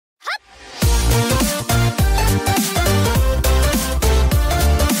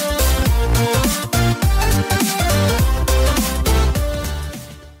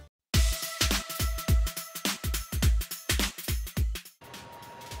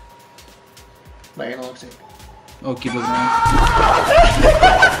My analog stick. Oh, keep looking around.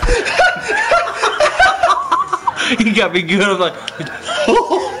 He got me good. I'm like,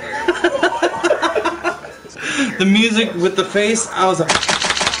 the music with the face. I was like,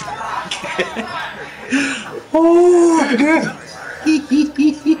 oh,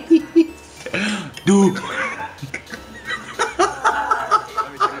 dude.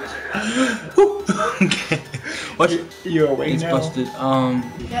 Okay. What? You're awake It's now. busted.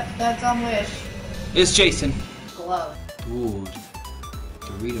 Yep, that's on Wish. It's Jason. Glow. Dude,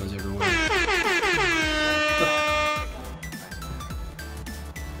 Doritos everywhere.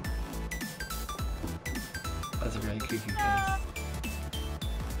 That's a really creepy face.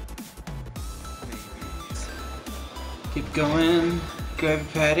 Keep going. Krabby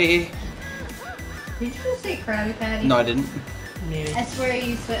Patty. Did you just say Krabby Patty? No, I didn't. I swear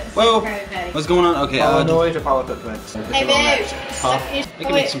you said Whoa. Krabby Patty. What's going on? Okay, Follow noise or follow footprints? Hey, babe. Huh? I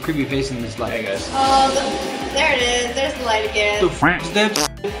can make some creepy faces in this light. Hey guys. Oh, there it is. There's the light again. The f is that?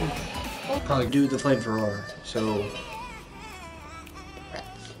 Probably do the flamethrower. So.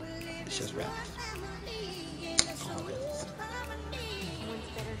 It's just rats.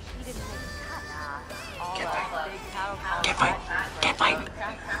 Can't fight. Can't fight.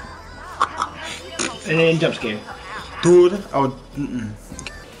 And then jump scare. Dude, I would.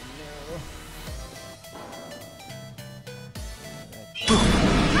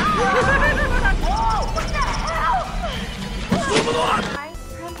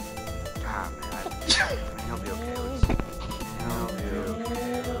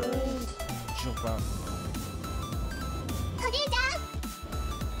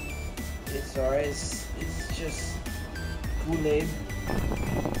 It's alright. It's just Kool-Aid.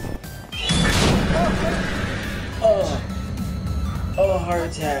 Oh, heart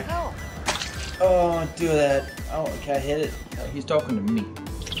attack. Oh, don't do that. Oh, can I hit it? He's talking to me.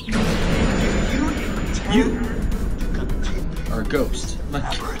 You are a ghost. Wait,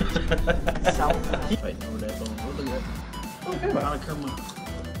 no, that don't look at that. Okay, Monokuma.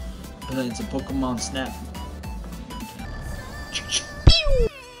 It's a Pokemon Snap.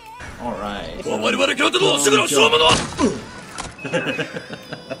 Alright.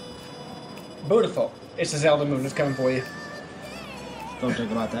 Beautiful. It's the Zelda moon. It's coming for you. Don't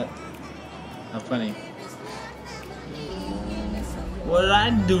think about that. How funny. What did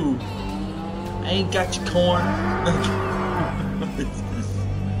I do? I ain't got your corn.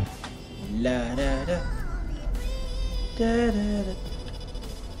 La da da. Da da da.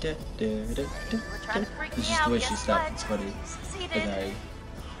 Da da da da. It's just the way she stopped. It's funny. As I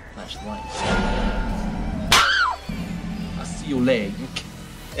flash the light. I see your leg.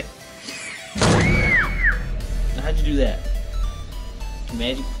 Now, how'd you do that?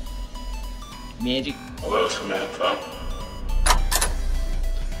 Magic? Magic? Hello, Samantha.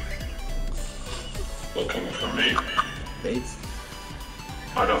 Looking for me? Bates?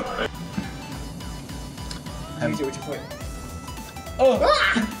 I don't think. Use it with your foot. Oh!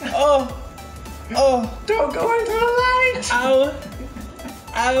 Oh! Oh! Don't go into the light! Ow!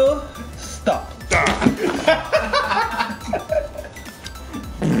 Ow! Stop.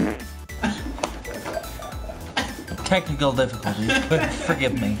 Technical difficulties, but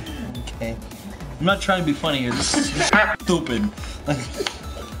forgive me. Okay. I'm not trying to be funny here. This is stupid.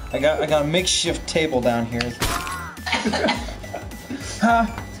 I got a makeshift table down here. Stop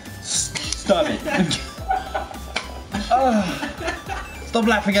it. Stop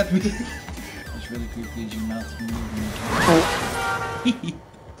laughing at me. It's really creepy as your mouth is moving.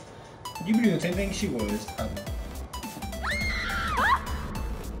 You be doing the same thing she was.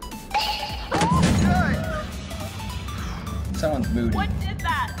 Someone's moody. What did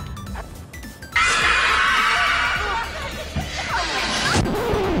that?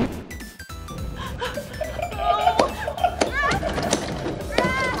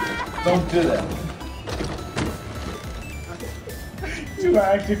 Don't do that. You were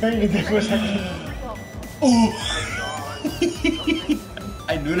actually fainting there for a second. Oh!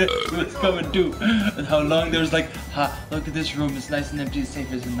 I knew that it was coming too. And how long there was like, ha, look at this room, it's nice and empty, it's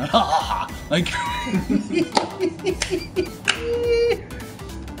safe as not. Ha ha ha! Like.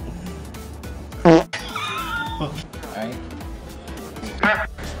 Alright.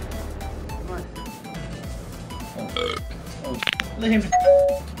 Oh. Let him.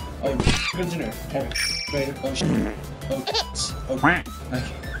 Oh. Good to know. Later. Oh shit. Oh. Oh.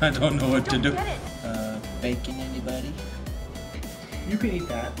 I don't know what to do. Bacon, anybody? You can eat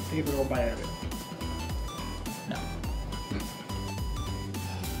that. Take a little bite of it. No.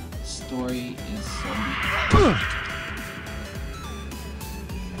 Story is so.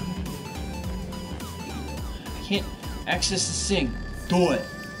 I can't access the sink. Do it.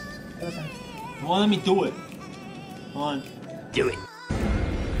 Well, let me do it. Come on. Do it.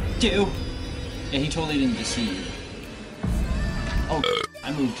 Do. Yeah, he totally didn't deceive. Oh,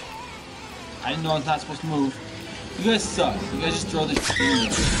 I moved. I didn't know I was not supposed to move. You guys suck. You guys just throw this in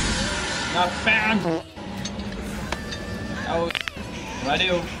there. Not a fan. Oh, what do I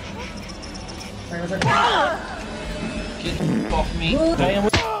do? Get off me. Diane,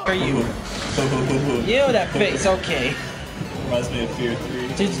 where are you? You, that face, okay. Reminds me of Fear 3.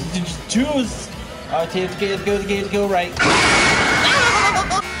 Just choose. Oh, go right.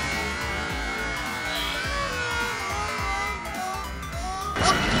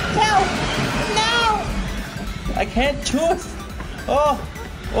 No! I can't choose. Oh,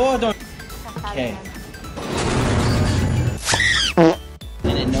 don't. Okay.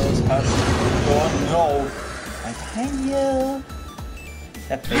 And it knows how to. Oh no! I'm behind you.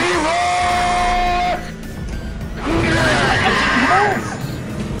 That face.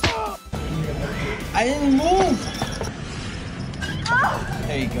 I didn't move.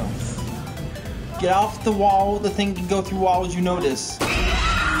 There you go. Get off the wall. The thing can go through walls. You know this.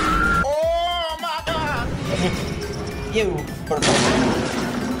 Oh my god! You.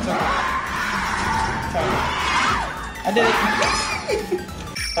 I did it.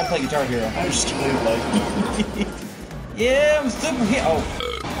 I play Guitar Hero. I'm just really like. Yeah, I'm super here. Oh,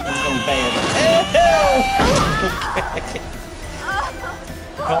 that's going bad. Okay.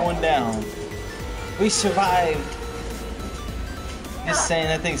 Going down. We survived. Just saying,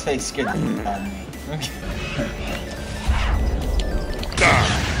 that thing's face scared the shit out of me. Okay.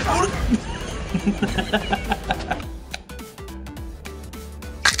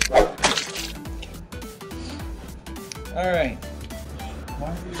 All right.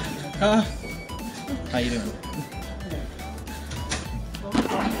 How you doing?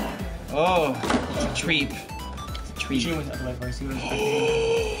 Oh, it's a treat. It's a treat. Let's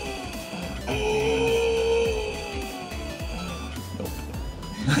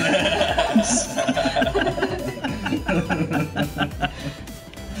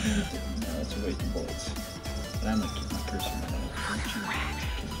wait the bullets. But I'm gonna keep my cursor on.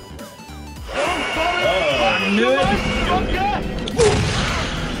 I knew it!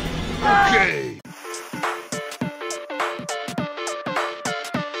 Okay!